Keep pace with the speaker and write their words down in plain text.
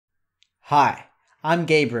Hi, I'm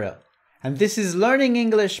Gabriel, and this is Learning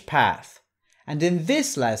English Path. And in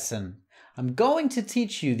this lesson, I'm going to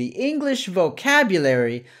teach you the English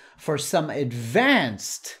vocabulary for some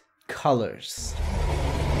advanced colors.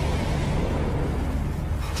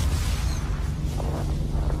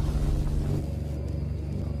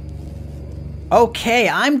 Okay,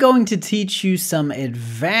 I'm going to teach you some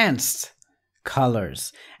advanced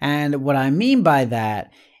colors. And what I mean by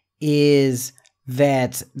that is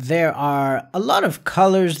that there are a lot of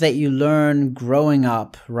colors that you learn growing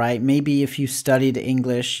up, right? Maybe if you studied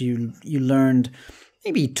English, you learned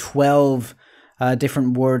maybe 12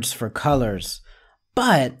 different words for colors.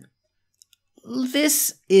 But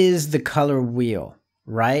this is the color wheel,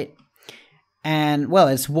 right? And, well,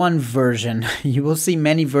 it's one version. You will see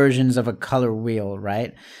many versions of a color wheel,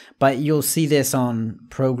 right? But you'll see this on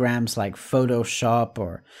programs like Photoshop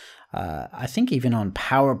or I think even on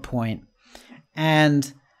PowerPoint.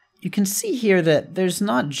 And you can see here that there's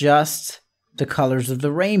not just the colors of the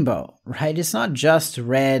rainbow, right? It's not just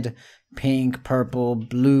red, pink, purple,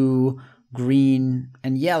 blue, green,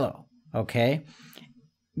 and yellow, okay?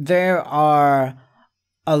 There are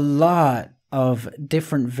a lot of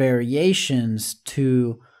different variations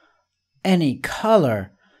to any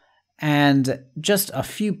color, and just a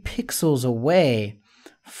few pixels away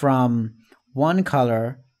from one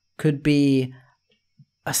color could be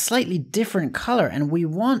a slightly different color, and we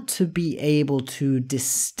want to be able to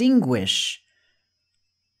distinguish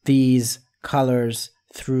these colors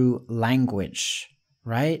through language,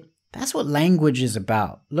 right? That's what language is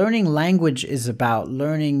about. Learning language is about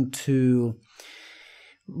learning to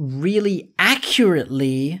really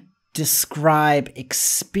accurately describe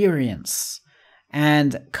experience.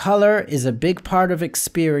 And color is a big part of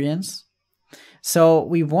experience. So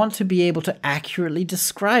we want to be able to accurately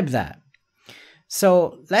describe that.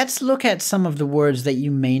 So let's look at some of the words that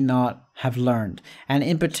you may not have learned. And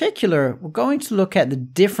in particular, we're going to look at the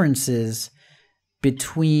differences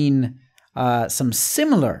between some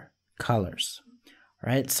similar colors.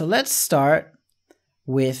 Right? So let's start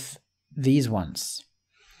with these ones.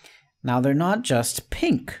 Now, they're not just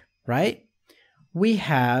pink, right? We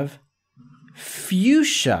have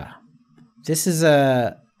fuchsia. This is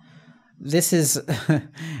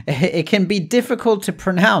it can be difficult to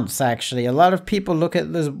pronounce, actually. A lot of people look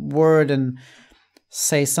at this word and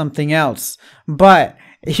say something else, but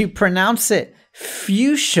you pronounce it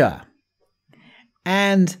fuchsia.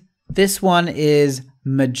 And this one is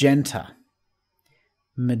magenta.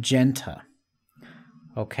 Magenta.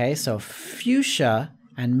 Okay, so fuchsia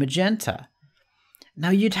and magenta.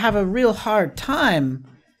 Now, you'd have a real hard time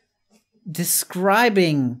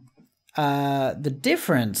describing the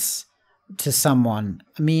difference to someone.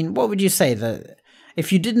 I mean, what would you say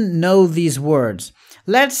if you didn't know these words?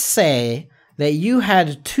 Let's say that you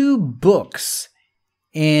had two books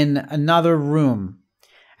in another room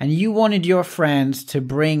and you wanted your friend to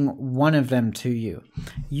bring one of them to you.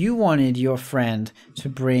 You wanted your friend to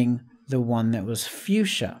bring the one that was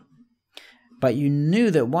fuchsia, but you knew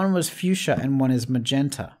that one was fuchsia and one is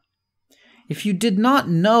magenta. If you did not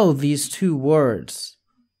know these two words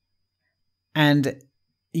and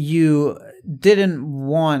you didn't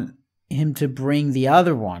want him to bring the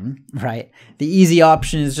other one, right? The easy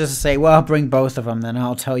option is just to say, well, I'll bring both of them, then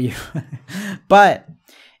I'll tell you. But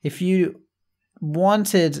if you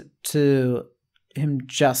wanted him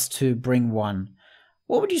just to bring one,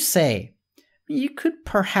 what would you say? You could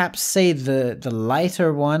perhaps say the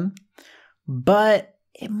lighter one, but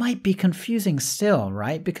it might be confusing still,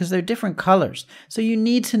 right? Because they're different colors. So you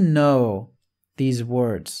need to know these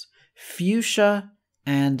words, fuchsia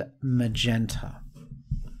and magenta.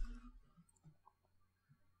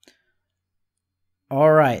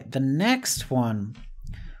 All right, the next one,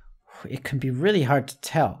 it can be really hard to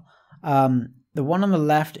tell. The one on the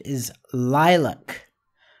left is lilac.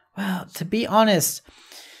 Well, to be honest,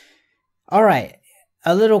 all right,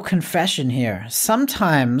 a little confession here.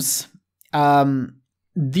 Sometimes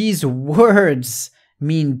these words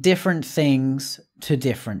mean different things to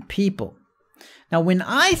different people. Now, when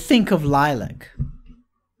I think of lilac,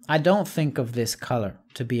 I don't think of this color,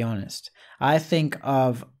 to be honest. I think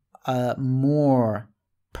of a more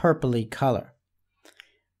purpley color.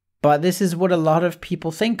 But this is what a lot of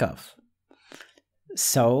people think of.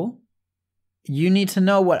 So you need to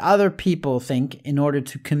know what other people think in order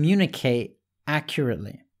to communicate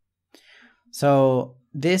accurately. So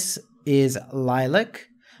this is lilac,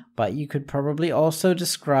 but you could probably also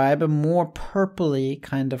describe a more purpley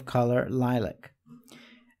kind of color, lilac.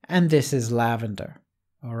 And this is lavender,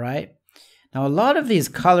 all right? Now, a lot of these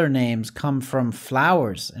color names come from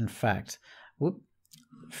flowers, in fact.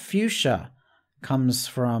 Fuchsia comes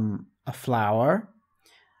from a flower.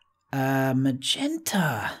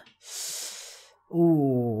 Magenta.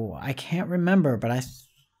 Ooh, I can't remember, but I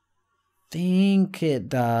think it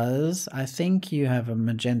does. I think you have a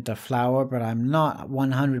magenta flower, but I'm not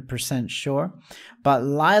 100% sure. But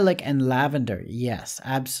lilac and lavender, yes,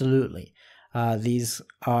 absolutely. These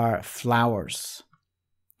are flowers.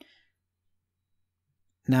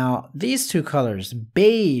 Now, these two colors,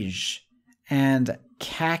 beige and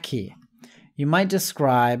khaki, you might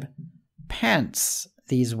describe pants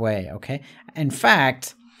these way, okay? In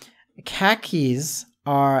fact, khakis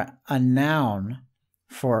are a noun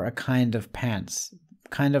for a kind of pants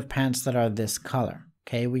that are this color,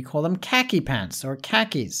 okay? We call them khaki pants or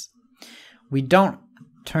khakis. We don't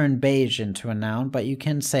turn beige into a noun, but you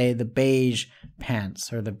can say the beige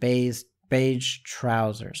pants or the beige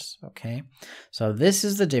trousers, okay? So this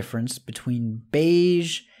is the difference between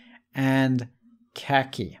beige and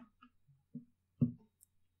khaki.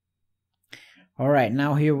 All right,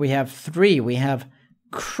 now here we have three. We have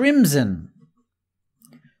crimson,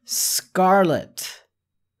 scarlet,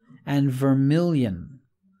 and vermilion.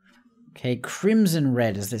 Okay, crimson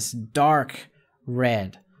red is this dark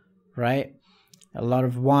red, right? A lot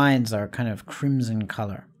of wines are kind of crimson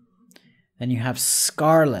color. Then you have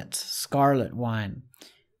scarlet wine.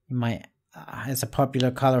 You might, it's a popular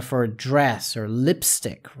color for a dress or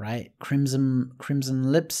lipstick, right? Crimson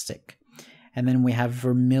lipstick. And then we have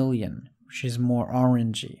vermilion, which is more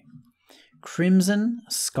orangey. Crimson,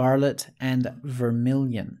 scarlet, and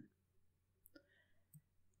vermilion.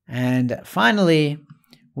 And finally,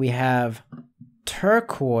 we have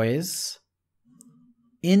turquoise,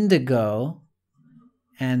 indigo,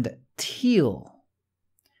 and teal.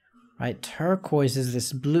 Right? Turquoise is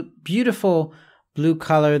this beautiful blue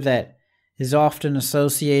color that is often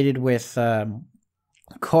associated with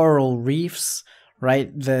coral reefs,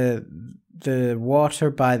 right? The water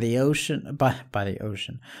by the ocean, the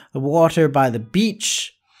water by the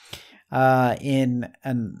beach,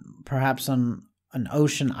 perhaps on an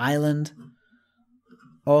ocean island.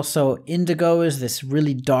 Also, indigo is this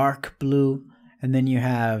really dark blue, and then you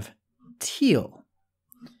have teal.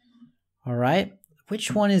 All right.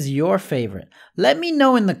 Which one is your favorite? Let me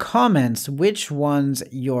know in the comments which ones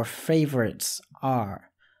your favorites are.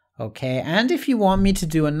 Okay, and if you want me to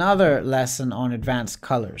do another lesson on advanced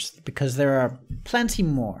colors, because there are plenty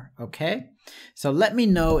more, okay? So let me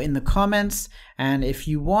know in the comments, and if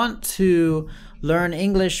you want to learn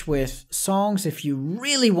English with songs, if you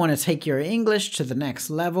really want to take your English to the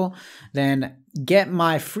next level, then get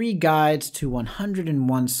my free guides to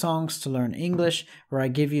 101 songs to learn English, where I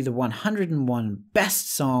give you the 101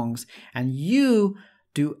 best songs, and you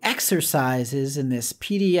do exercises in this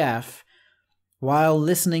PDF while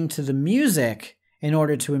listening to the music in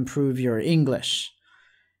order to improve your English.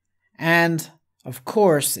 And of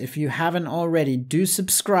course, if you haven't already, do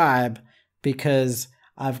subscribe, because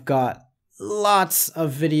I've got lots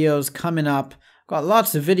of videos coming up. I've got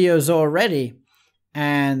lots of videos already.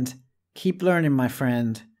 And keep learning, my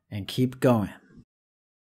friend, and keep going.